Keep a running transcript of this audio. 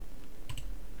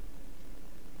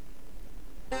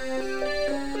Alright,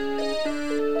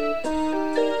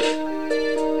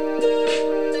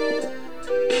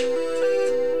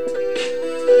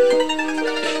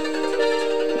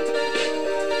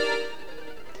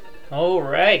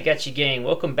 Gotchi Gang.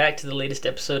 Welcome back to the latest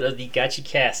episode of the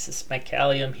GotchiCaast. This is Mike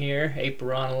Callium here,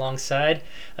 Apron alongside.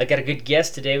 I got a good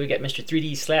guest today. We got Mr.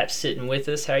 3DSLAPS sitting with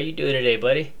us. How are you doing today,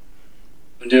 buddy?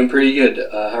 I'm doing pretty good.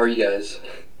 How are you guys?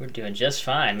 We're doing just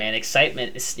fine, man.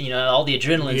 Excitement, is, all the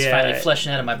adrenaline's finally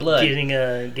flushing out of my blood.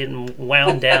 Getting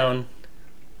wound down.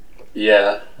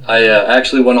 Yeah, I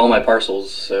actually won all my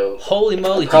parcels, so Holy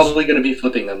moly! I'm probably going to be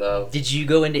flipping them though. Did you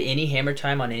go into any hammer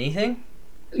time on anything?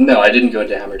 No, I didn't go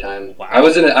into Hammer Time. Wow. I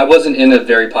wasn't in a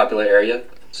very popular area,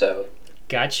 so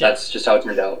Gotcha. that's just how it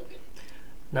turned out.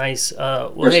 Nice.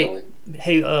 Personally.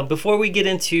 Hey, before we get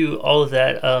into all of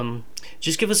that,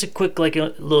 just give us a quick,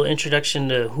 a little introduction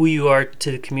to who you are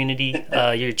to the community,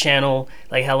 your channel,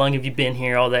 how long have you been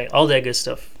here, all that good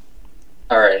stuff.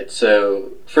 All right,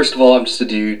 so first of all, I'm just a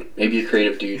dude, maybe a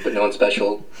creative dude, but no one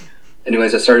special.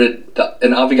 Anyways, I started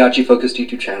an Avigachi-focused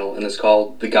YouTube channel, and it's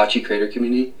called the Gotchi Creator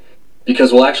Community.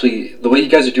 Because, well, actually, the way you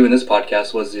guys are doing this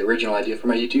podcast was the original idea for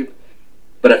my YouTube.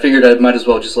 But I figured I might as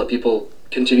well just let people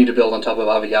continue to build on top of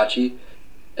Avigachi.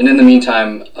 And in the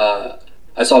meantime,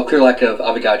 I saw a clear lack of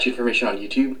Avigachi information on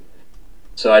YouTube.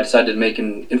 So I decided to make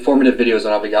informative videos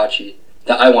on Avigachi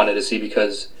that I wanted to see,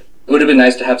 because it would have been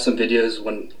nice to have some videos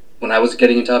when I was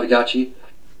getting into Avigachi.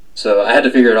 So I had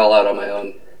to figure it all out on my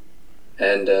own.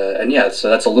 And yeah, so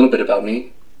that's a little bit about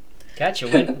me. Gotcha.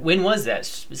 When was that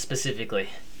specifically?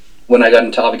 When I got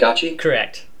into Avigachi?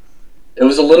 Correct. It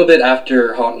was a little bit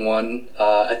after Haunt 1.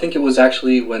 I think it was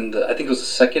actually I think it was the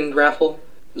second raffle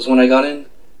is when I got in.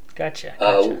 Gotcha.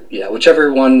 Yeah,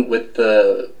 whichever one with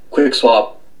the quick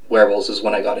swap wearables is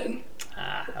when I got in.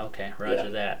 Ah, okay. Roger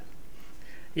that.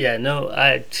 Yeah, no,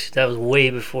 that was way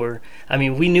before. I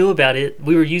mean, we knew about it.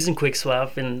 We were using quick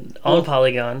swap and on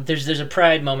Polygon. There's a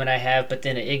pride moment I have, but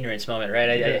then an ignorance moment,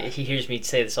 right? He hears me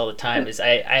say this all the time. Is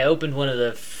I opened one of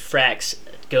the Frax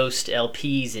Ghost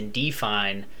LPs in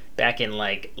Define back in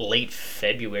late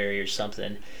February or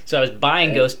something. So I was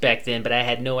buying Ghost back then, but I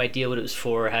had no idea what it was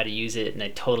for or how to use it, and I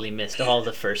totally missed all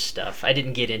the first stuff. I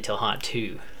didn't get into Haunt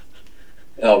 2.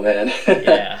 Oh man.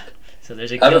 Yeah. So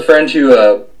there's I have a friend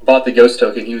who bought the Ghost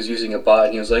token. He was using a bot,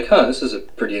 and he was like, this is a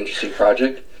pretty interesting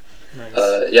project. Nice.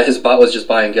 Yeah, his bot was just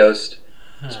buying Ghost.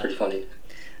 It's pretty funny.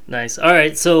 Nice. All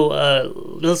right, so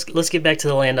let's get back to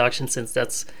the land auction, since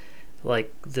that's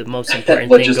the most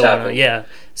important thing just going happened. on. Yeah.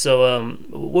 So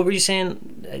what were you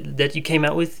saying that you came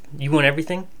out with? You won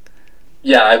everything?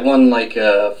 Yeah, I won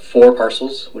 4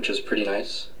 parcels, which is pretty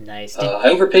nice. Nice. I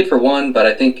overpaid for one, but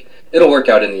I think it'll work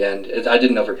out in the end. I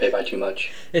didn't overpay by too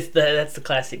much. That's the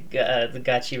classic the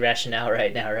Gotchi rationale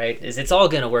right now, right? Is it's all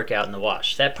gonna work out in the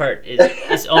wash. That part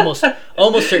is almost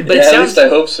certain. But yeah, it sounds, at least I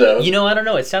hope so. I don't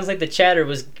know. It sounds like the chatter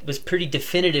was pretty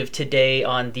definitive today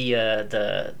on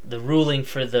the ruling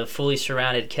for the fully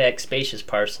surrounded Keck spacious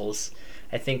parcels.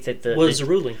 I think that what was the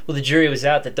ruling? Well, the jury was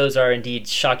out that those are indeed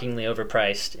shockingly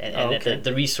overpriced, and that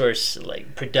the resource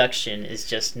production is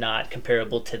just not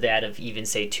comparable to that of even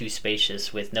say 2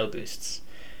 spacious with no boosts,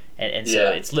 and so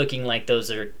it's looking like those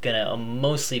are gonna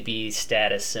mostly be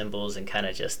status symbols and kind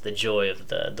of just the joy of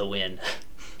the win.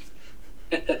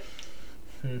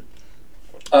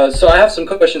 So I have some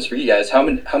questions for you guys. How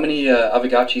many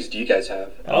Avigachis do you guys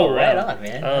have? Oh, right on,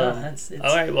 man.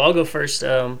 All right, well, I'll go first.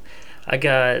 I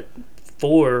got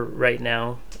 4 right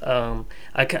now.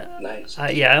 Nice.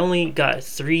 I only got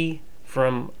 3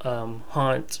 from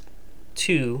Haunt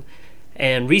 2,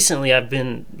 and recently I've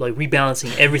been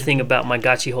rebalancing everything about my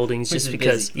Gotchi holdings, just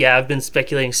because I've been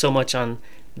speculating so much on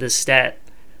the stat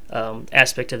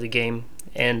aspect of the game,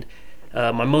 and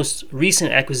my most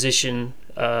recent acquisition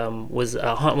was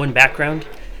a Haunt 1 background.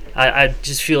 I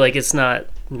just feel like it's not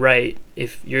right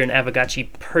if you're an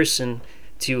Avigachi person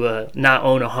to not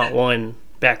own a Haunt 1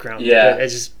 background. Yeah,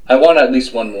 I want at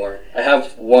least one more. I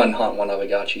have 1 Haunt 1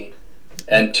 Avigachi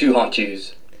and 2 Haunt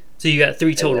 2s. So you got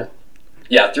 3 total?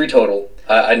 Yeah, 3 total.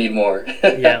 I need more.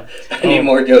 Yeah. I need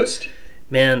more Ghost.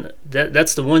 Man,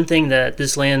 that's the one thing that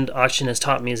this land auction has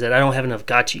taught me, is that I don't have enough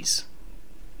Gotchis.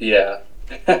 Yeah.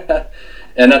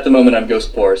 And at the moment I'm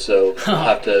Ghost poor, so I'll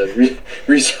have to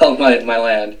resell my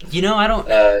land.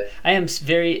 I am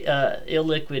very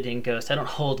illiquid in Ghost. I don't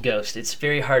hold Ghost. It's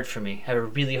very hard for me. I have a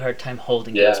really hard time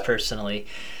holding Ghost personally.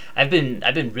 I've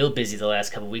been real busy the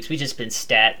last couple of weeks. We've just been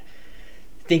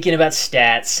thinking about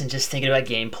stats and just thinking about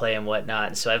gameplay and whatnot.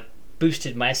 And so I've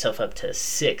boosted myself up to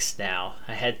 6 now.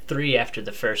 I had 3 after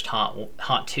the first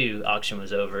Haunt 2 auction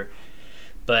was over,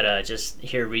 but just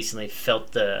here recently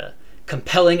felt the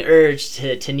compelling urge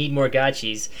to need more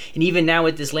gotchis. And even now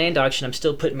with this land auction, I'm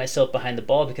still putting myself behind the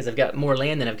ball because I've got more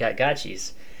land than I've got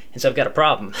gotchis. And so I've got a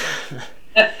problem.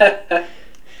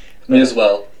 Me as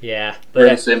well. Yeah. We're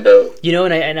in the same boat. You know,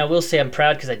 and I will say I'm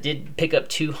proud because I did pick up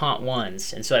 2 Haunt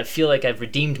 1s. And so I feel like I've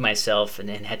redeemed myself and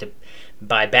had to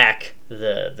buy back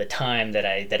the time that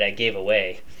I gave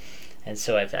away. And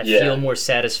so I feel more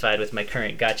satisfied with my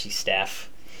current gotchi staff.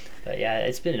 But yeah,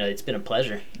 it's been a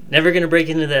pleasure. Never gonna break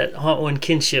into that Haunt 1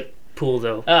 kinship pool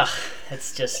though. Ugh,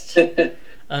 that's just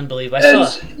unbelievable.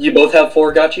 You both have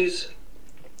 4 gotchis?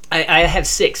 I have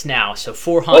 6 now, so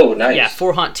 4 Haunt. Oh, nice. Yeah,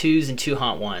 4 Haunt 2s and 2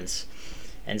 Haunt 1s.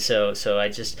 And so I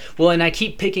just and I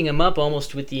keep picking them up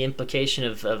almost with the implication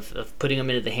of putting them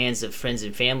into the hands of friends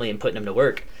and family and putting them to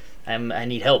work. I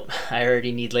need help. I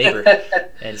already need labor,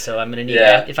 and so I'm gonna need.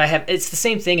 Yeah. If I have, it's the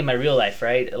same thing in my real life,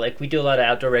 right? Like we do a lot of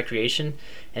outdoor recreation,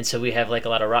 and so we have like a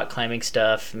lot of rock climbing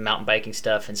stuff, mountain biking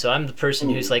stuff, and so I'm the person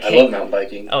who's like, I love mountain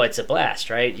biking. Oh, it's a blast,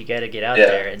 right? You got to get out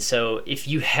there, and so if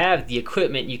you have the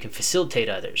equipment, you can facilitate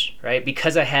others, right?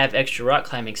 Because I have extra rock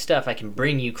climbing stuff, I can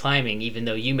bring you climbing, even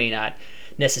though you may not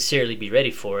necessarily be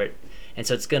ready for it. And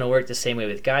so it's going to work the same way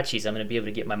with gotchis. I'm going to be able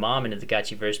to get my mom into the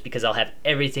gotchiverse because I'll have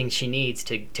everything she needs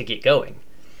to get going.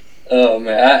 Oh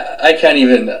man, I can't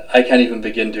even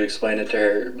begin to explain it to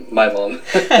her. My mom,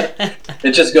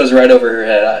 it just goes right over her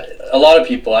head. A lot of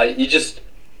people,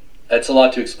 it's a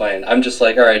lot to explain. I'm just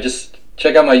like, all right, just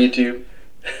check out my YouTube.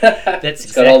 That's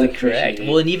exactly correct.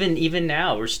 Well, and even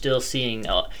now we're still seeing,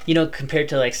 compared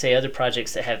to like say other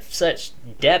projects that have such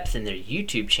depth in their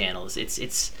YouTube channels,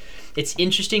 it's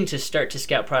interesting to start to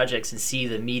scout projects and see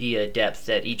the media depth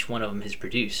that each one of them has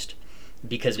produced,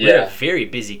 because we're a very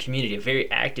busy community, a very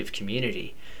active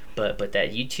community, but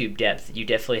that YouTube depth, you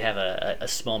definitely have a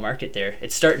small market there.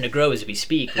 It's starting to grow as we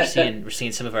speak. We're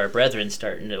seeing some of our brethren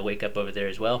starting to wake up over there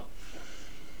as well.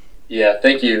 Yeah,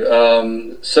 thank you. I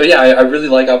really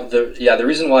like the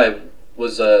reason why I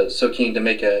was so keen to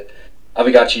make a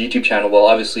Aavegotchi YouTube channel. Well,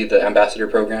 obviously the ambassador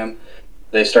program,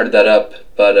 they started that up,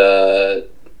 but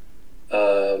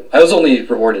I was only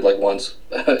rewarded like once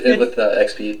with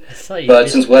XP. But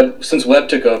since Webb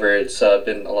took over, it's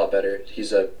been a lot better.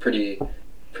 He's pretty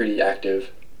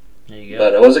active. There you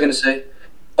go. But what was I going to say?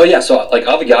 Oh yeah, so like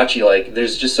Aavegotchi, like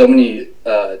there's just so many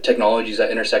technologies that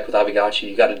intersect with Aavegotchi.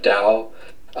 You got a DAO.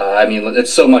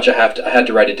 It's so much I had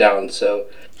to write it down. So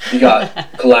you got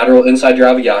collateral inside your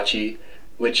Aavegotchi,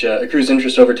 which accrues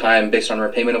interest over time based on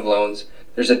repayment of loans.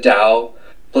 There's a DAO,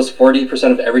 plus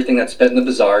 40% of everything that's spent in the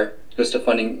bazaar goes to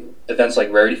funding events like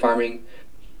rarity farming.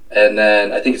 And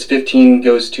then I think it's 15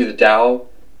 goes to the DAO,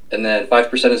 and then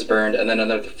 5% is burned, and then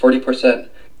another 40%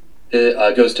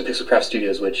 goes to Pixelcraft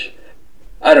Studios, which,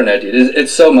 I don't know, dude.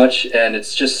 It's so much, and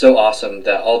it's just so awesome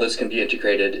that all this can be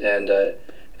integrated.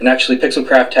 And actually,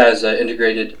 Pixelcraft has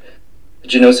integrated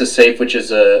Genosis Safe, which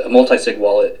is a multi-sig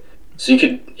wallet. So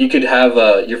you could have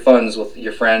your funds with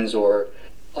your friends or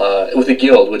with a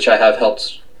guild, which I have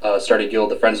helped start a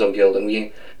guild, the Friend Zone Guild, and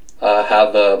we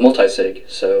have a multi-sig.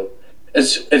 So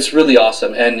it's really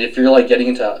awesome. And if you're like getting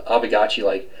into Aavegotchi,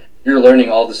 like you're learning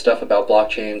all this stuff about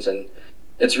blockchains, and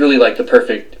it's really like the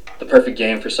perfect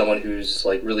game for someone who's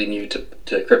like really new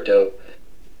to crypto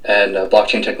and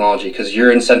blockchain technology, because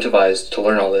you're incentivized to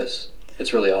learn all this.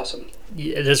 It's really awesome.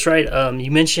 Yeah, that's right. You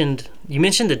mentioned the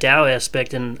DAO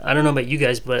aspect, and I don't know about you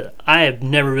guys, but I have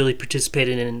never really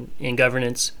participated in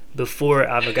governance before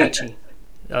Aavegotchi.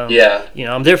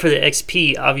 I'm there for the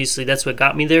XP. Obviously, that's what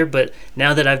got me there. But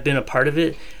now that I've been a part of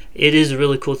it, it is a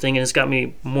really cool thing, and it's got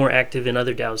me more active in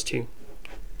other DAOs too.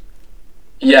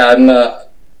 Yeah, I'm.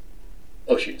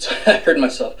 Oh shoot, I heard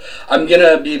myself. I'm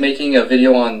gonna be making a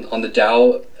video on the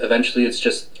DAO eventually. It's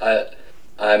just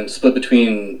I'm split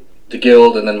between the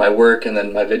guild and then my work and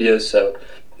then my videos. So,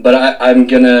 but I'm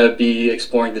gonna be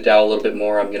exploring the DAO a little bit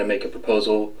more. I'm gonna make a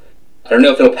proposal. I don't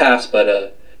know if it'll pass,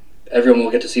 but everyone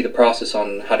will get to see the process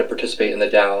on how to participate in the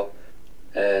DAO.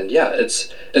 And yeah,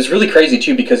 it's really crazy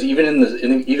too, because even in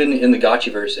the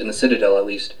Gotchiverse, in the Citadel at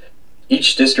least,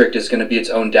 each district is going to be its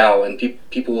own DAO, and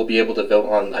people will be able to vote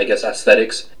on, I guess,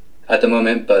 aesthetics at the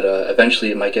moment, but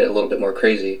eventually it might get a little bit more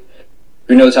crazy.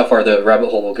 Who knows how far the rabbit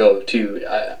hole will go, too.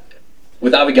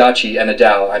 With Aavegotchi and a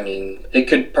DAO, I mean, it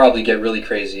could probably get really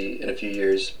crazy in a few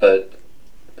years, but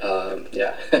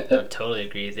yeah. I totally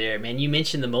agree there. Man, you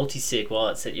mentioned the multi-sig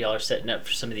wallets that y'all are setting up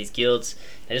for some of these guilds.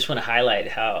 I just want to highlight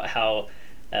how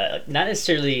not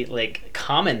necessarily like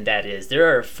common that is.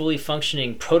 There are fully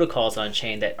functioning protocols on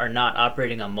chain that are not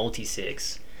operating on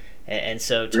multi-sigs. And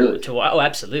so Really?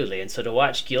 absolutely. And so to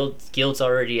watch guilds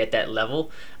already at that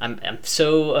level, I'm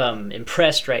so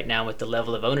impressed right now with the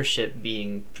level of ownership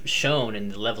being shown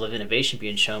and the level of innovation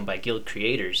being shown by guild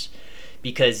creators.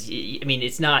 Because I mean,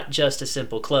 it's not just a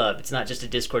simple club. It's not just a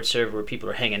Discord server where people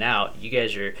are hanging out. You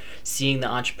guys are seeing the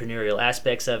entrepreneurial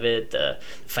aspects of it, the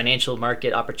financial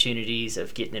market opportunities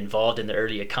of getting involved in the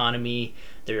early economy.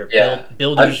 There are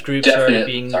builders groups already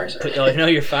being. Sorry. Oh no,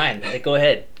 you're fine. Go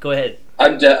ahead.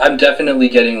 I'm definitely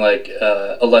getting like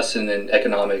a lesson in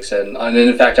economics, and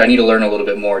in fact, I need to learn a little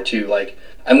bit more too. Like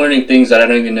I'm learning things that I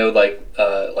don't even know like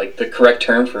the correct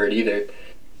term for it either.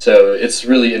 So it's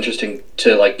really interesting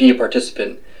to like be a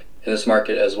participant in this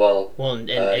market as well. Well, and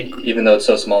even though it's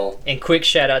so small. And quick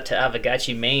shout out to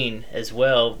Avagachi Main as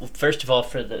well. First of all,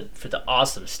 for the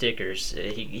awesome stickers,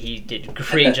 he did a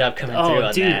great job coming through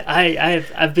on that.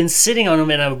 I've been sitting on them,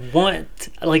 and I'm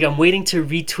waiting to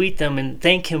retweet them and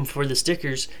thank him for the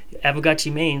stickers.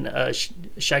 Avagachi Main,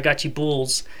 Shagachi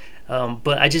Bulls.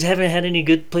 But I just haven't had any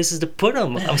good places to put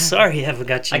them. I'm sorry,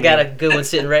 Avagachi. I got a good one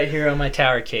sitting right here on my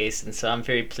tower case, and so I'm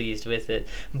very pleased with it.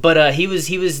 But he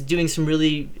was doing some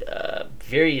really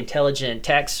very intelligent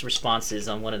tax responses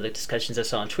on one of the discussions I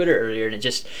saw on Twitter earlier, and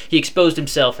he exposed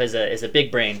himself as a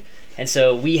big brain. And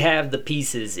so we have the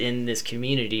pieces in this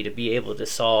community to be able to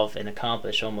solve and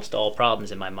accomplish almost all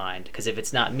problems in my mind. Because if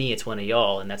it's not me, it's one of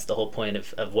y'all, and that's the whole point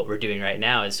of what we're doing right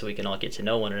now, is so we can all get to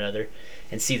know one another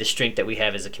and see the strength that we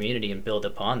have as a community and build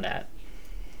upon that.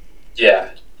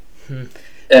 Yeah.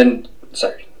 And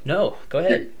sorry. No, go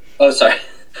ahead. Oh, sorry.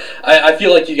 I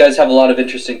feel like you guys have a lot of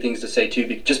interesting things to say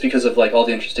too, just because of like all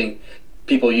the interesting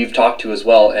people you've talked to as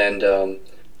well. And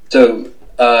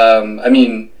I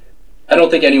mean, I don't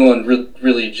think anyone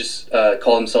really just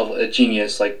call himself a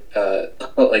genius, like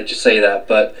just say that.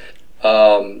 But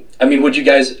I mean, were you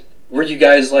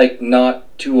guys like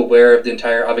not too aware of the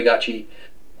entire Avagachi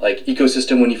like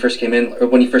ecosystem when you first came in, or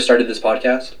when you first started this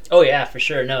podcast? Oh yeah, for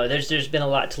sure. No, there's been a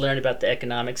lot to learn about the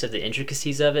economics of the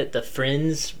intricacies of it. The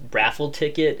Friends raffle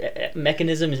ticket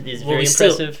mechanism is very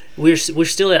impressive. We're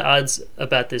still at odds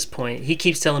about this point. He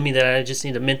keeps telling me that I just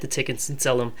need to mint the tickets and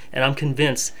sell them, and I'm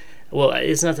convinced. Well,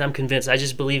 it's not that I'm convinced. I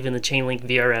just believe in the chain link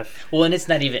VRF. Well, and it's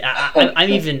not even.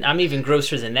 I'm even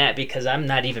grosser than that, because I'm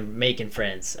not even making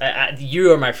friends.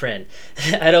 You are my friend.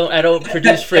 I don't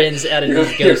produce friends out of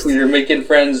these ghosts. You're making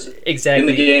friends in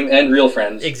the game and real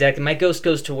friends. Exactly. My ghost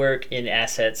goes to work in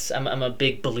assets. I'm a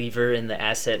big believer in the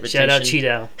asset retention. Shout out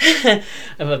Cheeto.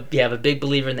 I'm a big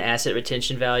believer in the asset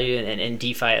retention value and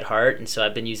DeFi at heart, and so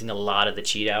I've been using a lot of the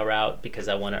Cheeto route because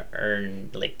I want to earn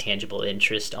like tangible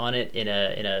interest on it in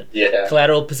a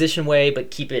collateral position way,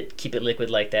 but keep it liquid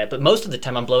like that. But most of the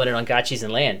time, I'm blowing it on gotchis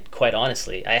and land. Quite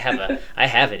honestly, I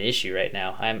have an issue right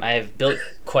now. I have built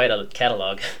quite a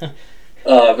catalog.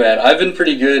 Oh man, I've been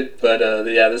pretty good, but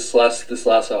this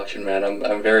last auction, man,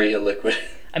 I'm very illiquid.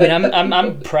 I mean,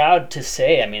 I'm proud to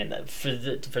say. I mean, for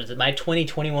my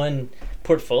 2021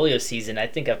 portfolio season, I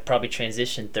think I've probably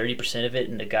transitioned 30% of it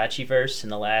into Gotchiverse in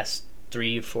the last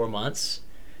 3 or 4 months.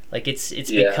 Like it's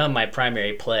become my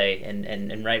primary play,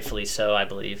 and rightfully so, I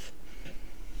believe.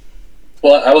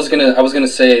 Well, I was gonna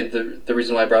say the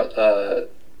reason why I brought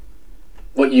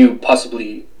what you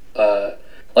possibly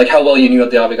like how well you knew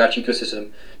of the Avagachi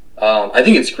ecosystem. I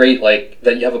think it's great like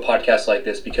that you have a podcast like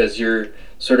this, because you're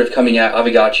sort of coming at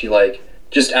Avagachi like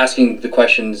just asking the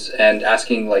questions and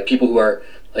asking like people who are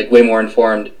like way more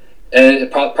informed, and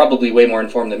probably way more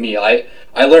informed than me. I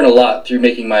learn a lot through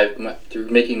making my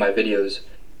videos.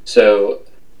 So,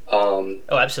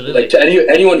 absolutely. Like to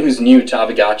anyone who's new to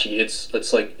Avagachi,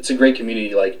 it's a great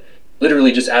community. Like,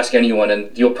 literally, just ask anyone,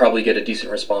 and you'll probably get a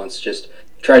decent response. Just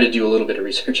try to do a little bit of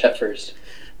research at first.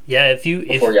 Yeah,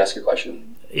 before you ask a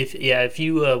question. If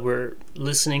you were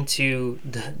listening to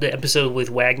the episode with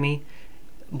Wagme,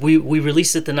 we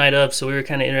released it the night of, so we were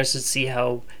kind of interested to see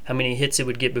how many hits it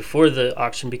would get before the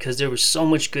auction, because there was so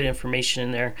much good information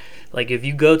in there. Like, if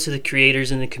you go to the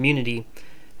creators in the community,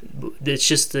 it's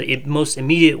just the most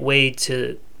immediate way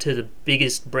to the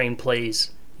biggest brain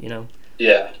plays, you know.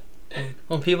 Yeah.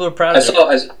 Well, people are proud of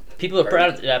people are proud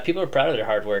of their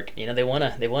hard work. You know, they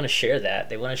wanna share that.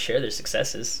 They want to share their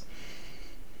successes.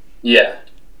 Yeah.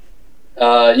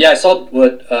 I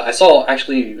saw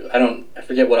actually, I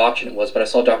forget what auction it was, but I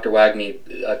saw Dr.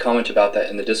 Wagme comment about that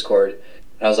in the Discord,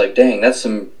 and I was like, dang, that's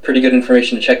some pretty good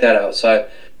information to check that out. So I've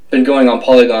been going on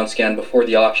Polygon Scan before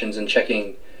the auctions and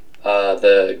checking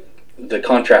the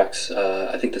contracts,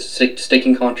 I think the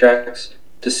staking contracts,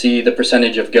 to see the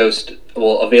percentage of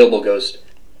available Ghost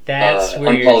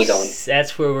on Polygon.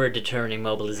 That's where we're determining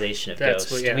mobilization of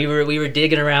Ghost. Yeah. We were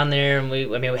digging around there, and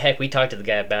we talked to the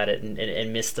guy about it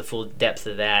and missed the full depth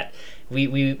of that.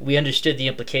 We understood the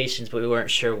implications, but we weren't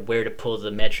sure where to pull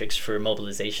the metrics for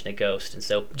mobilization of Ghost. And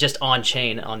so just on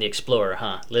chain on the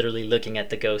Explorer, literally looking at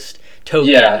the Ghost token.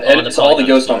 Yeah, and it's all the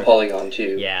Ghost Explorer. on Polygon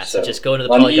too. Yeah, so just go into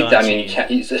the on Polygon ETH, chain. you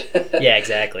can't use it. Yeah,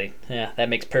 exactly. Yeah, that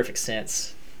makes perfect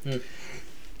sense.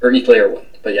 Or ETH layer 1,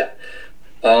 but yeah.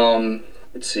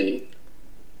 Let's see.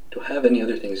 Do I have any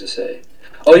other things to say?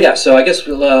 Oh yeah, so I guess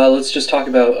let's just talk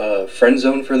about Friend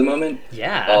Zone for the moment.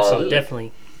 Yeah,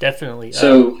 absolutely. Definitely.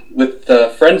 So with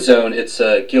Friend Zone, it's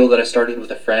a guild that I started with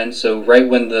a friend. So right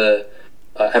when the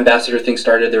ambassador thing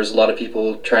started, there was a lot of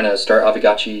people trying to start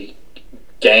Aavegotchi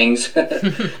gangs,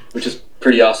 which is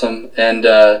pretty awesome. And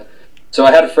so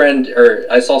I had a friend, or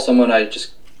I saw someone, I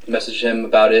just messaged him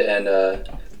about it, and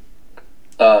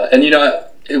you know,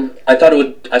 I thought it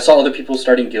would. I saw other people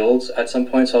starting guilds at some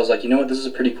point, so I was like, you know what, this is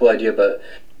a pretty cool idea, but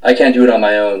I can't do it on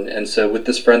my own. And so with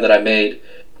this friend that I made,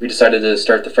 we decided to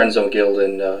start the Friend Zone Guild,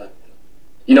 and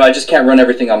you know, I just can't run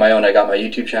everything on my own. I got my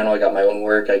YouTube channel, I got my own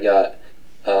work, I got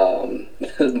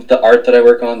the art that I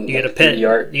work on. You gotta pet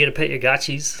art. You gotta pet your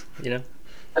gotchis, you know.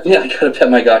 Yeah, I gotta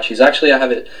pet my gotchis. Actually, I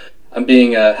have it. I'm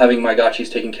being having my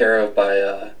gotchis taken care of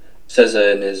by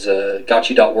Seza and his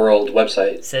Gotchi.world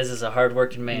website. Seza's a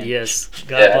hard-working man. Yes,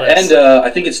 God bless. And I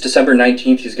think it's December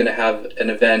 19th. He's going to have an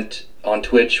event on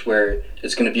Twitch where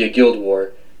it's going to be a guild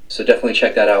war. So definitely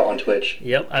check that out on Twitch.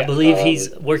 Yep, I believe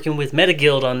he's working with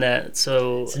MetaGuild on that.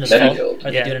 So MetaGuild.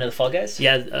 Are they doing another Fall Guys?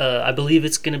 Yeah, I believe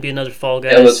it's going to be another Fall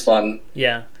Guys. It was fun.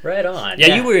 Yeah. Right on.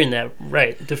 Yeah, you were in that,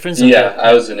 right? The Friends. Yeah,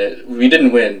 I was in it. We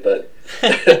didn't win, but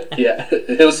yeah,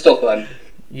 it was still fun.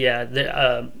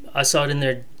 Yeah, I saw it in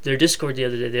their Discord the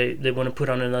other day. They want to put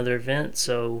on another event,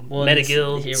 so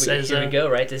MetaGuild says... Here we go,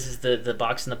 right? This is the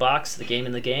box in the box, the game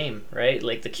in the game, right?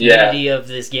 Like, the community of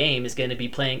this game is going to be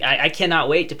playing... I cannot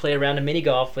wait to play a round of mini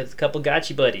golf with a couple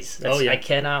Gotchi buddies. I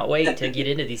cannot wait to get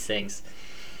into these things.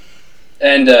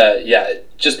 And, yeah,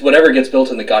 just whatever gets built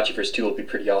in the Gotchiverse 2 will be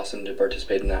pretty awesome to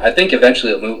participate in that. I think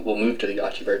eventually we'll move to the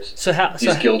Gotchiverse.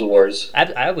 These guild wars.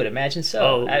 I would imagine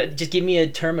so. Just give me a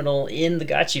terminal in the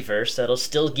Gotchiverse that'll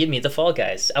still give me the Fall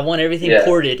Guys. I want everything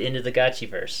ported into the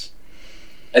Gotchiverse.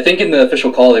 I think in the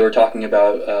official call they were talking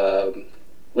about,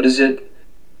 what is it?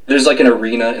 There's like an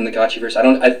arena in the Gotchiverse.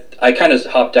 I kind of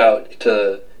hopped out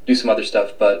to do some other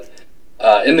stuff, but...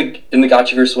 in the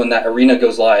Gotchiverse, when that arena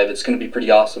goes live, it's going to be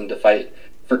pretty awesome to fight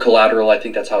for collateral. I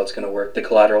think that's how it's going to work. The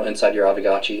collateral inside your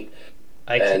Aavegotchi.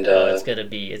 It's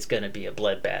gonna be a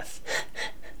bloodbath.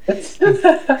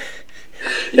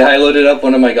 Yeah, I loaded up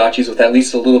one of my Gotchis with at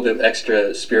least a little bit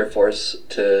extra Spirit Force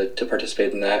to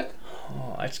participate in that.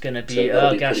 Oh, it's gonna be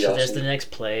so there's the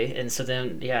next play, and so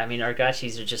then our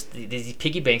Gotchis are just these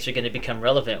piggy banks are gonna become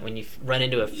relevant when you run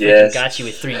into a freaking Gotchi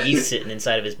with 3 ETH sitting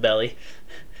inside of his belly.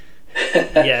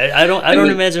 Yeah, I don't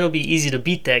imagine it'll be easy to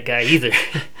beat that guy either.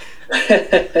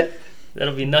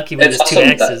 That'll be Nucky with his awesome 2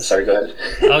 axes. Sorry, go ahead.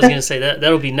 I was gonna say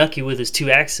that'll be Nucky with his 2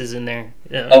 axes in there.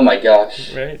 Yeah. Oh my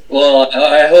gosh! Right. Well,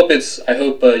 I hope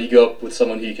you go up with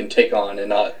someone who you can take on and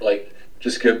not like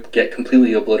just get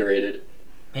completely obliterated.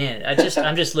 Man,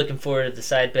 I'm just looking forward to the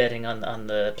side betting on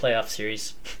the playoff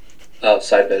series. Oh,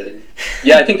 side betting.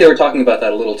 Yeah, I think they were talking about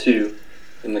that a little too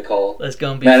in the call. It's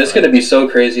gonna be it's gonna be so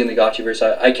crazy in the Gotchiverse.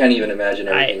 I can't even imagine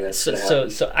everything that's gonna happen.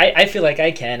 So I feel like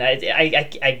I can.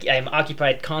 I'm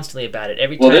occupied constantly about it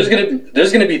every time. Well,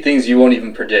 there's gonna be things you won't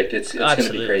even predict. It's gonna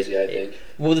be crazy, I think.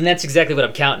 Well, then that's exactly what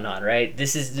I'm counting on, right?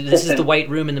 This is the white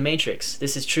room in the Matrix.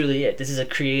 This is truly it. This is a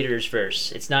creator's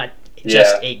verse. It's not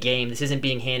just a game. This isn't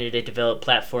being handed a developed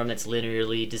platform that's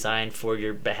linearly designed for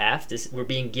your behalf. We're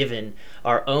being given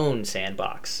our own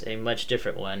sandbox, a much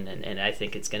different one, and I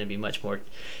think it's going to be much more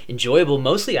enjoyable.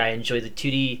 Mostly, I enjoy the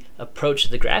 2D approach to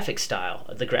the graphics style.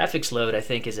 The graphics load, I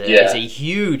think, is a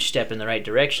huge step in the right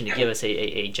direction to give us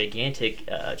a gigantic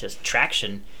just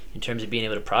traction in terms of being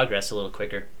able to progress a little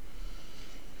quicker.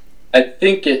 I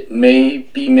think it may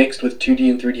be mixed with 2D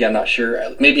and 3D. I'm not sure.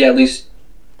 Maybe at least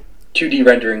 2D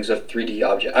renderings of 3D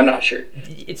objects. I'm not sure.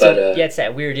 It's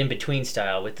that weird in between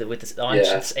style with the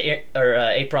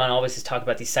Apron always has talked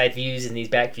about these side views and these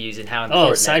back views and how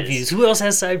important side views. Who else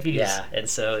has side views? Yeah, and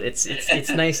so it's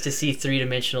nice to see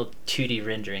 3-dimensional 2D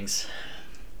renderings.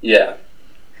 Yeah.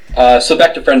 So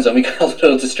back to Friend Zone. We got a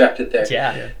little distracted there.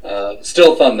 Yeah.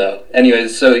 Still fun though.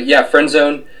 Anyways, so yeah, Friend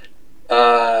Zone.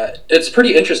 It's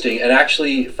pretty interesting, and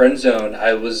actually, Friend Zone.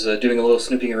 I was doing a little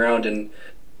snooping around in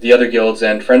the other guilds,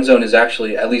 and Friend Zone is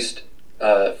actually, at least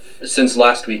since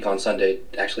last week on Sunday,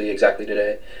 actually exactly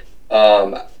today,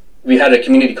 we had a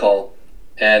community call,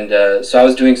 and so I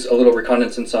was doing a little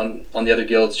reconnaissance on the other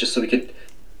guilds just so we could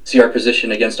see our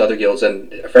position against other guilds.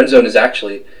 And Friend Zone is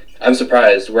actually, I'm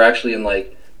surprised, we're actually in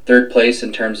like third place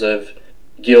in terms of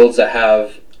guilds that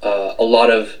have a lot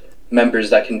of members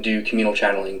that can do communal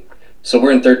channeling. So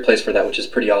we're in third place for that, which is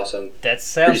pretty awesome. That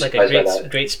sounds like a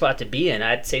great spot to be in.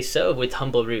 I'd say so with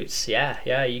Humble Roots.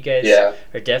 Yeah, you guys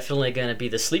are definitely going to be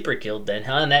the sleeper guild then,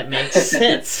 huh? And that makes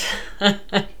sense.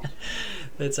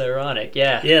 That's ironic.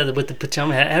 Yeah. Yeah, with the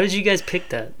pajama hat. How did you guys pick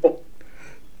that?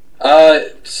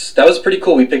 That was pretty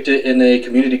cool. We picked it in a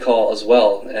community call as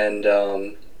well,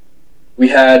 and we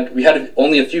had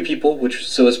only a few people,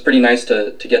 so it was pretty nice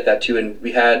to get that too. And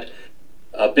we had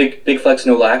Big Flex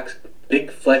No Lack.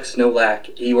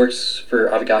 He works for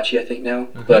Avigachi, I think now,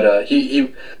 but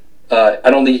he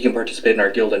I don't think he can participate in our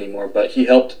guild anymore. But he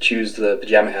helped choose the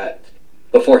pajama hat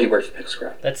before he worked for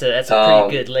Pixelcraft. That's a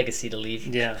pretty good legacy to leave.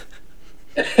 Yeah.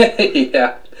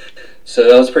 Yeah. So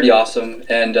that was pretty awesome.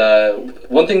 And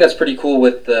one thing that's pretty cool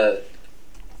with let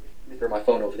me throw my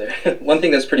phone over there. One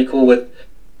thing that's pretty cool with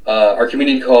our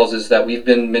community calls is that we've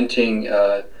been minting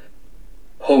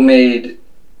homemade.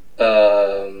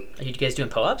 Are you guys doing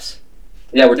PO-ups?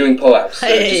 Yeah, we're doing PO-apps. So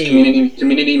Hey. just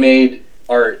community made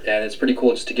art, and it's pretty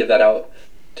cool just to give that out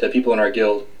to people in our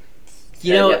guild.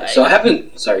 So I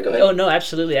haven't. Sorry, go ahead. Oh no,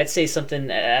 absolutely. I'd say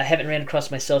something I haven't ran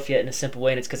across myself yet in a simple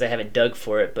way, and it's because I haven't dug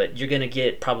for it. But you're gonna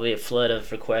get probably a flood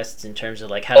of requests in terms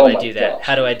of like, how do I do that? Gosh.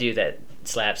 How do I do that?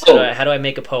 Slaps. How do I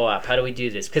make a PO-op? How do we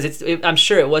do this? Because I'm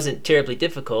sure it wasn't terribly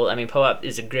difficult. I mean, PO-op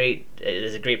is a great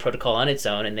protocol on its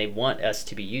own, and they want us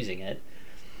to be using it.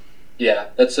 Yeah,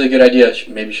 that's a good idea.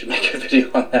 Maybe should make a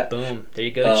video on that. Boom. There you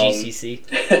go,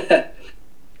 GCC.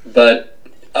 But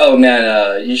oh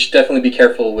man, you should definitely be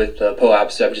careful with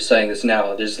PO-apps. I'm just saying this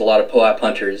now. There's a lot of PO-app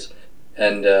hunters,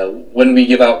 and when we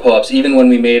give out PO-apps, even when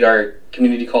we made our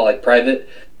community call like private,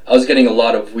 I was getting a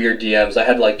lot of weird DMs. I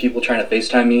had like people trying to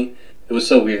FaceTime me. It was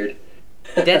so weird.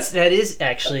 That's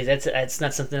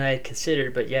not something I had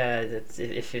considered, but yeah,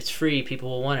 if it's free, people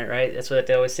will want it, right? That's what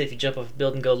they always say. If you jump off a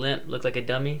building and go limp, look like a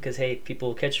dummy, because hey, people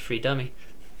will catch a free dummy.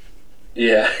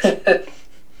 Yeah.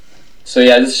 So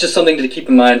yeah, it's just something to keep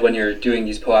in mind when you're doing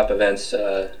these PO-app events.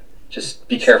 Just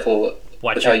be careful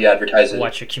with how you advertise it.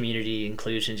 Watch your community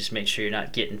inclusion. Just make sure you're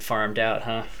not getting farmed out,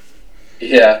 huh?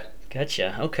 Yeah.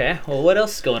 Gotcha. Okay. Well, what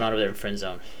else is going on over there in Friend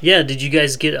Zone? Yeah. Did you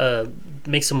guys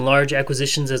make some large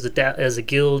acquisitions as a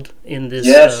guild in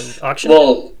this auction?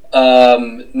 Well,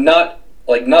 not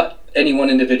any one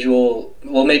individual.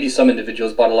 Well, maybe some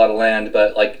individuals bought a lot of land,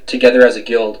 but like together as a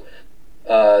guild,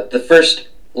 the first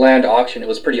land auction, it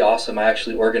was pretty awesome. I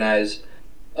actually organized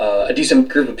a decent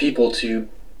group of people to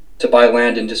buy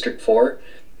land in District 4.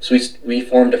 So we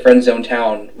formed a Friend Zone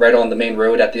town right on the main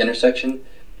road at the intersection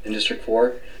in District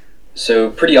 4. So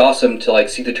pretty awesome to like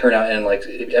see the turnout, and like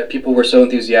people were so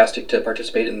enthusiastic to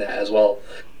participate in that as well.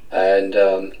 And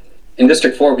in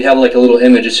District 4 we have like a little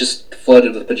image. It's just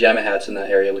flooded with pajama hats in that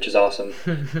area, which is awesome.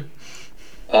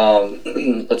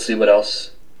 Let's see what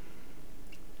else.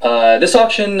 This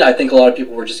auction, I think a lot of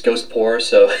people were just ghost poor,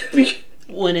 so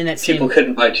people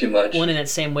couldn't buy too much. One in that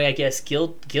same way, I guess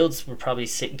guilds were probably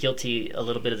guilty a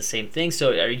little bit of the same thing.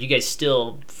 So are you guys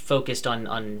still focused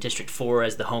on District 4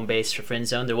 as the home base for Friend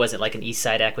Zone? There wasn't like an east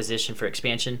side acquisition for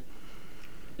expansion?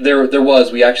 There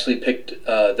was. We actually picked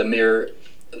the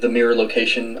mirror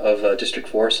location of District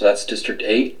 4, so that's District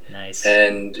 8. Nice.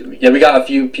 And yeah, we got a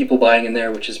few people buying in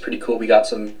there, which is pretty cool. We got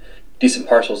some decent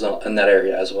parcels in that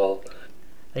area as well.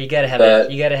 You gotta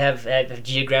have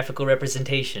geographical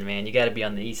representation, man. You gotta be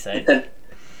on the east side.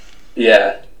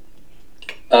 Yeah.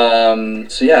 So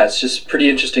yeah, it's just pretty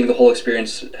interesting, the whole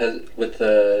experience with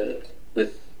the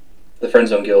Friend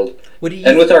Zone Guild.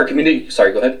 And with our community.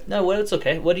 Sorry, go ahead. No, well, it's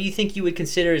okay. What do you think you would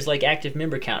consider as like active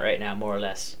member count right now, more or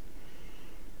less?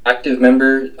 Active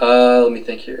member. Let me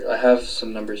think here. I have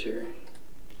some numbers here.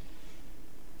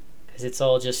 It's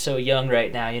all just so young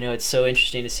right now, it's so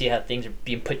interesting to see how things are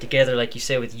being put together, like you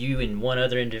say, with you and one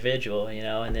other individual,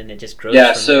 and then it just grows from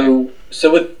there.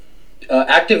 So with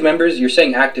active members, you're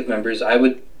saying active members, I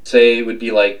would say it would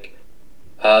be like,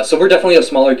 so we're definitely a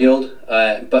smaller guild,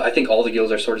 but I think all the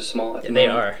guilds are sort of small at the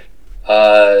moment. They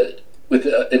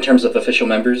are. In terms of official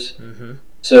members. Mm-hmm.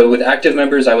 So with active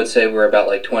members, I would say we're about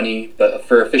like 20, but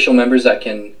for official members that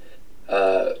can,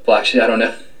 well actually I don't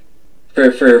know. For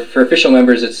official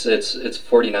members, it's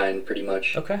 49 pretty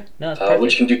much. Okay, no, that's perfect.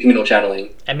 Which can do communal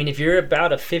channeling. I mean, if you're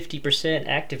about a 50%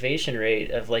 activation rate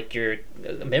of like your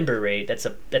member rate, that's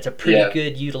a pretty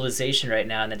good utilization right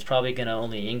now, and that's probably going to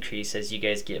only increase as you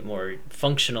guys get more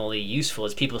functionally useful,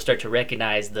 as people start to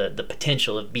recognize the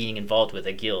potential of being involved with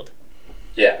a guild.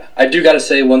 Yeah, I do got to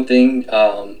say one thing.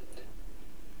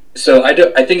 So I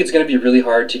think it's going to be really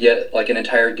hard to get like an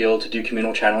entire guild to do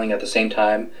communal channeling at the same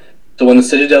time. So when the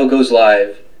Citadel goes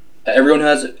live, everyone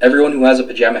who has a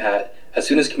pajama hat. As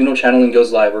soon as communal channeling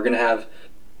goes live, we're going to have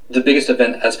the biggest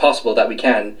event as possible that we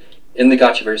can in the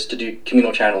Gotchiverse to do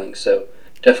communal channeling. So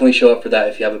definitely show up for that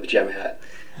if you have a pajama hat.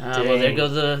 Well, there go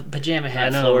the pajama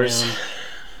hat floors.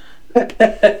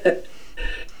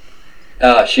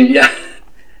 Shoot, yeah.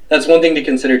 That's one thing to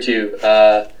consider too.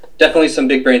 Definitely some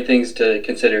big brain things to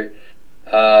consider.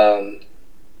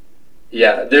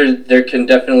 Yeah, there can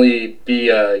definitely be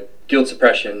guild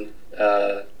suppression,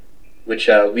 which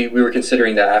we were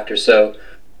considering that after. So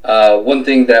one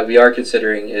thing that we are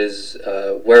considering is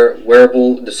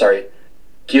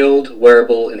guild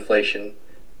wearable inflation.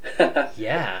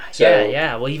 Yeah.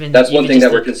 Well, that's one thing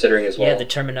that we're considering as well. Yeah, the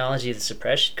terminology of the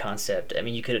suppression concept. I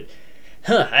mean, you could.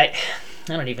 I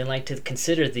don't even like to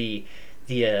consider the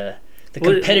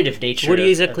competitive nature. What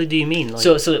exactly do you mean? Like,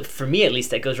 so for me at least,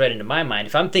 that goes right into my mind.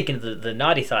 If I'm thinking the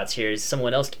naughty thoughts here is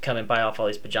someone else can come and buy off all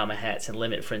these pajama hats and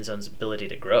limit Friendzone's ability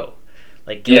to grow.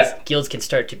 Like guilds can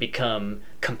start to become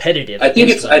competitive. I think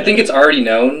it's already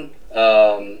known.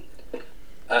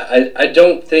 I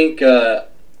don't think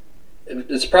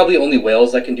it's probably only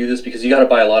whales that can do this because you got to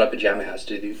buy a lot of pajama hats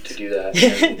to do that.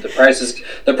 And the price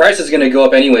is going to go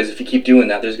up anyways if you keep doing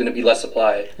that. There's going to be less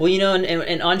supply. Well,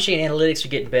 and on-chain analytics are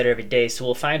getting better every day, so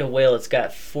we'll find a whale that's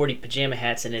got 40 pajama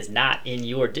hats and is not in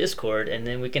your Discord, and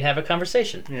then we can have a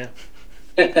conversation. Yeah.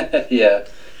 Yeah.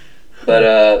 But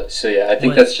I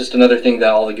think that's just another thing that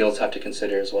all the guilds have to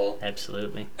consider as well.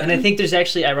 Absolutely. And I think there's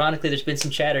actually, ironically, there's been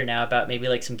some chatter now about maybe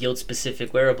like some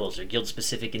guild-specific wearables or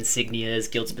guild-specific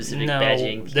insignias, guild-specific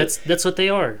badging. That's what they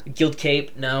are. Guild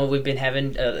cape. No, we've been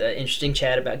having an interesting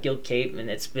chat about guild cape,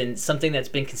 and it's been something that's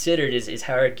been considered is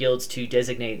how are guilds to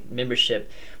designate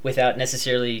membership without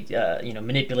necessarily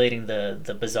manipulating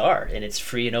the bazaar in its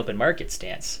free and open market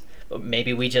stance.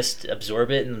 Maybe we just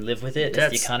absorb it and live with it.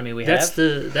 That's the economy we have.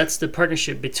 That's the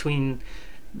partnership between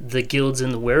the guilds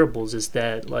and the wearables. Is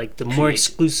that like the more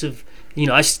exclusive?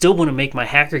 I still want to make my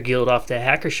hacker guild off that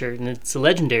hacker shirt, and it's a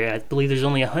legendary. I believe there's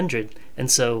only 100,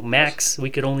 and so max we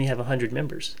could only have 100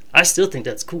 members. I still think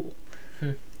that's cool.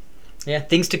 Yeah,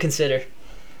 things to consider.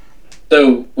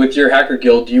 So with your hacker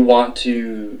guild, do you want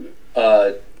to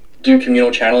do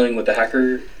communal channeling with the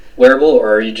hacker wearable,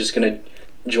 or are you just going to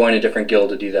join a different guild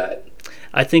to do that?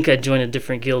 I think I'd join a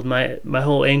different guild. My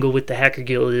whole angle with the hacker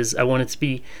guild is I want it to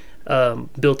be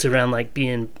built around like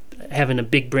having a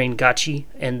big brain gotchi,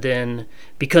 and then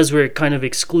because we're kind of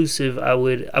exclusive, I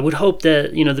would hope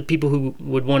that the people who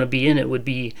would want to be in it would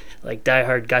be like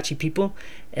diehard gotchi people,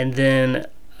 and then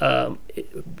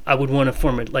I would want to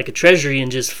form like a treasury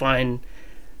and just find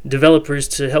developers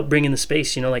to help bring in the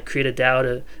space. Like create a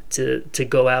DAO to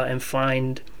go out and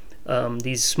find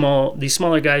these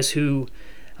smaller guys who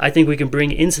I think we can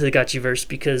bring into the Gotchiverse,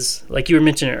 because like you were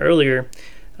mentioning earlier,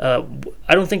 I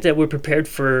don't think that we're prepared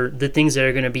for the things that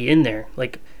are going to be in there.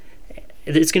 Like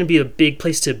it's going to be a big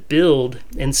place to build,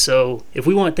 and so if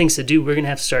we want things to do, we're going to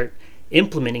have to start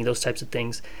implementing those types of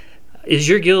things. Is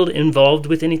your guild involved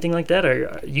with anything like that,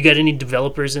 or you got any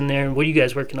developers in there? What are you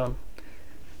guys working on?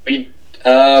 We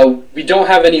don't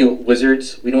have any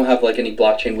wizards. We don't have like any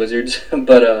blockchain wizards,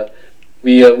 but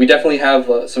we definitely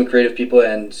have some creative people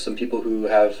and some people who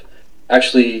have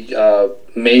actually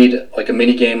made like a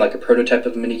mini game, like a prototype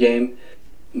of a mini game,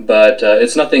 but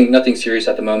it's nothing serious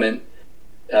at the moment.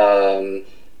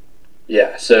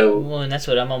 Yeah, so well, and that's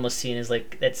what I'm almost seeing is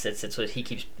like that's what he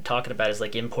keeps talking about is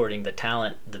like importing the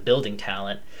talent, the building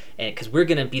talent, and because we're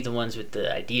gonna be the ones with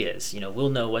the ideas. We'll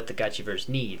know what the Gotchiverse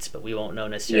needs, but we won't know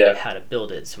necessarily how to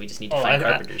build it. So we just need to find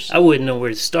carpenters. I wouldn't know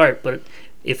where to start, but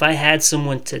if I had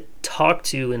someone to talk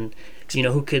to and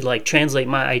who could like translate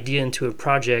my idea into a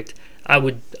project, I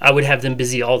would have them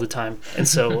busy all the time, and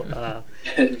so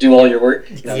do all your work.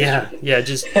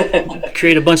 Just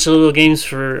create a bunch of little games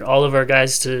for all of our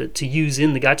guys to use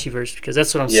in the Gotchiverse, because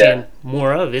that's what I'm seeing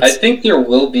more of. I think there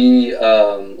will be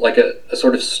like a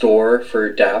sort of store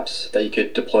for dApps that you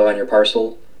could deploy on your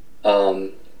parcel.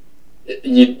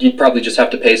 You'd probably just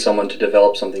have to pay someone to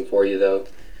develop something for you, though.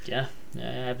 Yeah,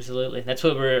 absolutely. That's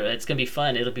what it's gonna be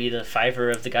fun. It'll be the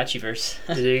Fiverr of the Gotchiverse.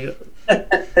 There you go.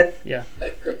 Yeah.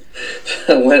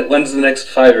 When's the next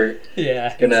Fiverr?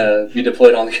 Yeah. Gonna be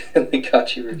deployed on the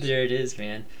Gotchiverse. There it is,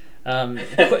 man.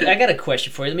 I got a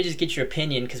question for you. Let me just get your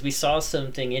opinion, because we saw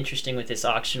something interesting with this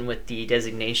auction with the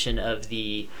designation of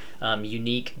the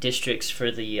unique districts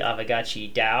for the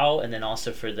Aavegotchi DAO and then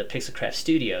also for the Pixelcraft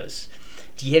Studios.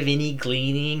 Do you have any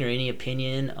gleaning or any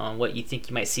opinion on what you think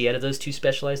you might see out of those two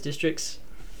specialized districts?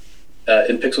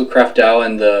 In Pixelcraft DAO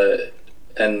and the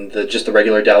and just the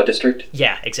regular DAO district?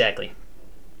 Yeah, exactly.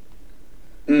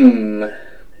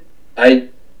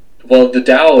 Well, the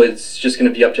DAO is just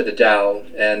going to be up to the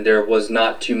DAO, and there was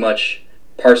not too much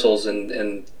parcels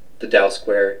in the DAO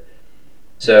square.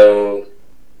 So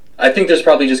I think there's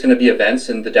probably just going to be events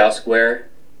in the DAO square.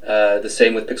 The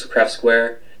same with Pixelcraft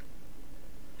Square.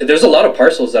 There's a lot of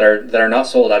parcels that are not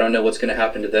sold. I don't know what's going to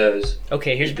happen to those.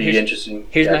 Okay, here's interesting.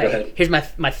 Here's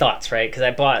my thoughts, right? Because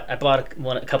I bought a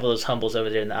couple of those humbles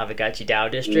over there in the Aavegotchi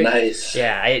DAO district. Nice.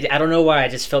 Yeah, I don't know why, I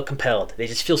just felt compelled. They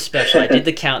just feel special. I did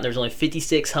the count. There was only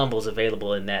 56 humbles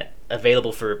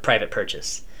available for private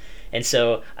purchase, and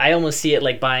so I almost see it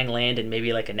like buying land in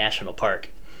maybe like a national park.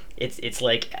 It's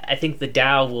like, I think the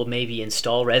DAO will maybe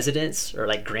install residents or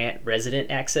like grant resident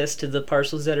access to the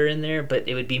parcels that are in there, but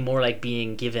it would be more like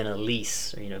being given a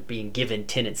lease or, being given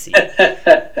tenancy.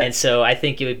 And so I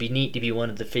think it would be neat to be one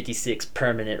of the 56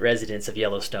 permanent residents of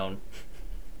Yellowstone.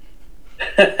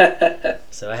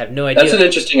 So I have no idea. That's an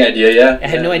interesting idea, yeah. I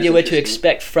have no idea what to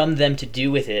expect from them to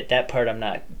do with it. That part I'm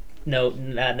not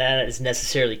as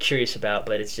necessarily curious about,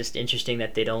 but it's just interesting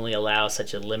that they'd only allow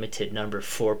such a limited number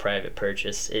for private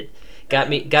purchase. It got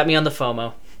me on the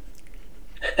FOMO.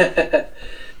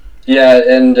 Yeah,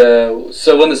 and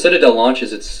so when the Citadel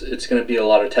launches, it's going to be a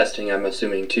lot of testing, I'm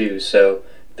assuming, too. So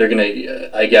they're going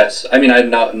to, I guess, I mean, I'm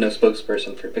no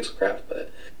spokesperson for Pixelcraft,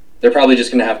 but they're probably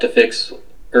just going to have to fix,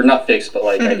 or not fix, but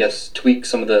like I guess tweak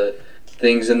some of the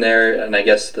things in there, and I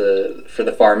guess for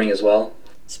the farming as well.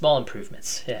 Small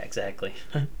improvements. Yeah, exactly.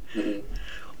 Mm-hmm.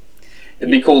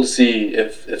 It'd be cool to see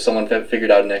if someone figured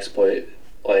out an exploit,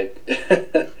 like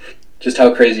just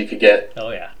how crazy it could get.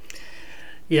 Oh yeah.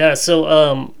 Yeah.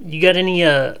 So, you got any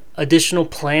additional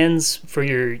plans for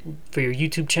your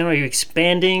YouTube channel? Are you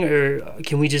expanding, or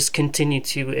can we just continue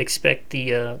to expect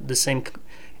the same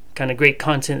kind of great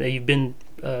content that you've been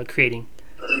creating?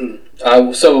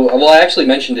 I actually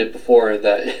mentioned it before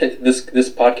that this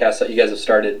podcast that you guys have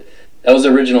started. That was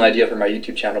the original idea for my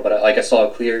YouTube channel, but I saw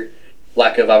a clear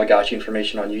lack of Aavegotchi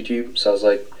information on YouTube, so I was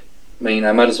like,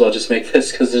 I might as well just make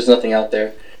this because there's nothing out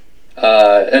there.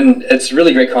 And it's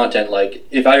really great content. Like,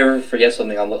 if I ever forget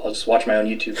something, I'll just watch my own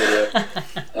YouTube video.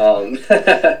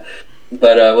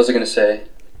 But what was I going to say?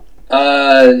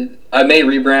 I may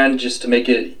rebrand just to make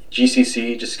it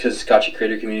GCC, just because Gotchi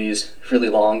Creator Community is really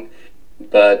long.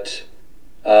 But,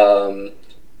 yeah,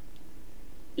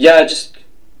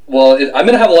 I'm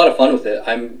gonna have a lot of fun with it.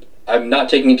 I'm not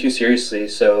taking it too seriously,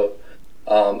 so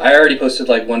I already posted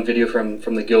like one video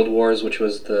from the Guild Wars, which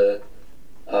was the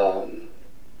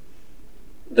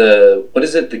what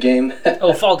is it, the game?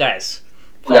 Oh, Fall Guys.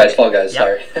 Fall Guys. Yep.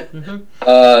 Sorry.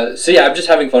 Mm-hmm. So yeah, I'm just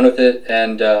having fun with it,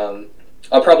 and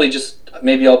I'll probably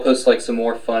I'll post like some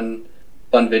more fun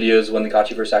videos when the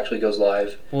Gotchiverse actually goes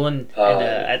live.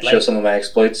 I'd show some of my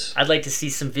exploits. I'd like to see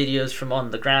some videos from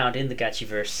on the ground in the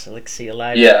Gotchiverse. I'd like to see a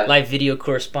live video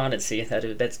correspondence.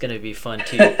 That's going to be fun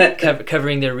too.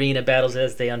 Covering the arena battles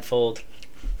as they unfold.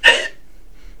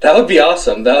 That would be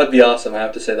awesome. I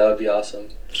have to say, that would be awesome.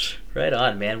 Right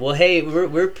on, man. Well, hey,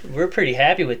 we're pretty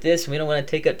happy with this. We don't want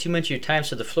to take up too much of your time,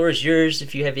 so the floor is yours.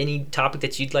 If you have any topic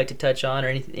that you'd like to touch on, or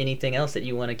anything else that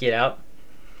you want to get out.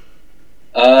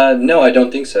 No, I don't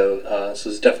think so. This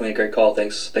is definitely a great call.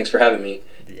 Thanks for having me.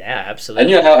 Yeah,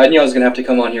 absolutely. I knew I was gonna have to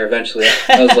come on here eventually.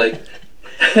 I was like,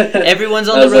 everyone's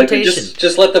on the rotation. Like,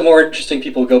 just let the more interesting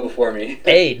people go before me.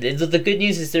 Hey, the good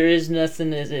news is there is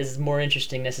nothing is more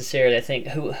interesting necessarily. I think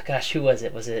who was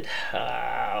it? Was it?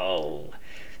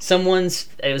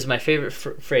 It was my favorite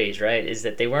phrase. Right? Is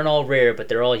that they weren't all rare, but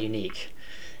they're all unique.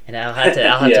 And I'll have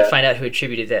to find out who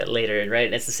attributed that later, right?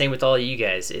 And it's the same with all of you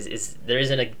guys. Is there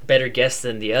isn't a better guest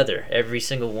than the other. Every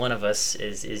single one of us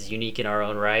is unique in our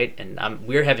own right, and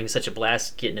we're having such a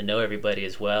blast getting to know everybody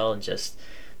as well, and just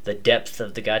the depth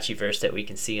of the Gotchiverse that we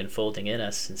can see unfolding in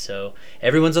us. And so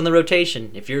everyone's on the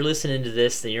rotation. If you're listening to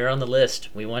this, then you're on the list.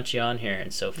 We want you on here,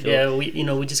 and so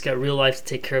we just got real life to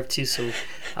take care of too. So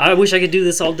I wish I could do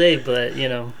this all day, but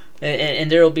And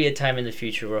there will be a time in the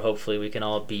future where hopefully we can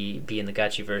all be in the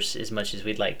Gotchiverse as much as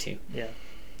we'd like to. Yeah.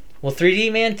 Well,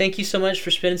 3D, man, thank you so much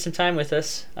for spending some time with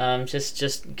us.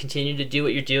 Just continue to do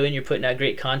what you're doing. You're putting out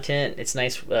great content. It's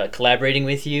nice collaborating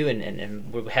with you,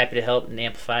 and we're happy to help and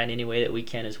amplify in any way that we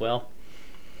can as well.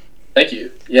 Thank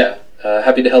you. Yeah,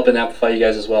 happy to help and amplify you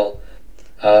guys as well.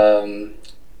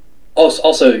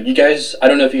 Also, you guys, I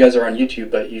don't know if you guys are on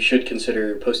YouTube, but you should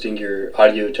consider posting your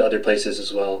audio to other places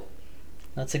as well.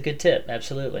 That's a good tip.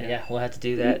 Absolutely. Yeah, we'll have to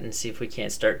do that and see if we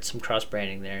can't start some cross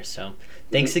branding there. So,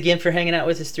 thanks again for hanging out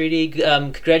with us,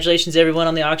 3D. Congratulations, everyone,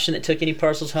 on the auction that took any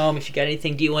parcels home. If you got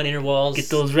anything D1 Interwalls, get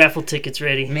those raffle tickets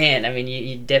ready. Man, I mean,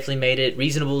 you definitely made it.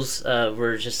 Reasonables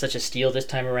were just such a steal this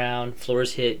time around.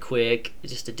 Floors hit quick.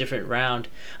 Just a different round.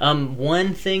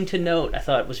 One thing to note, I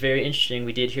thought was very interesting.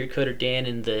 We did hear Coder Dan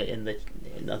on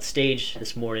the stage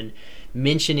this morning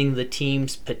mentioning the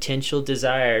team's potential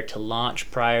desire to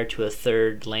launch prior to a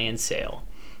third land sale.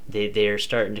 They're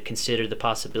starting to consider the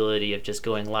possibility of just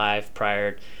going live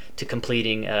prior to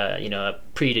completing a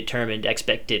predetermined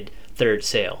expected third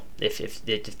sale. If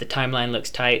the timeline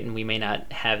looks tight and we may not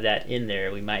have that in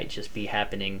there, we might just be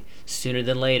happening sooner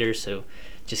than later. So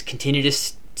just continue to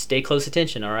stay close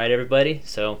attention, all right, everybody?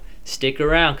 So stick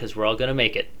around because we're all going to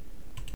make it.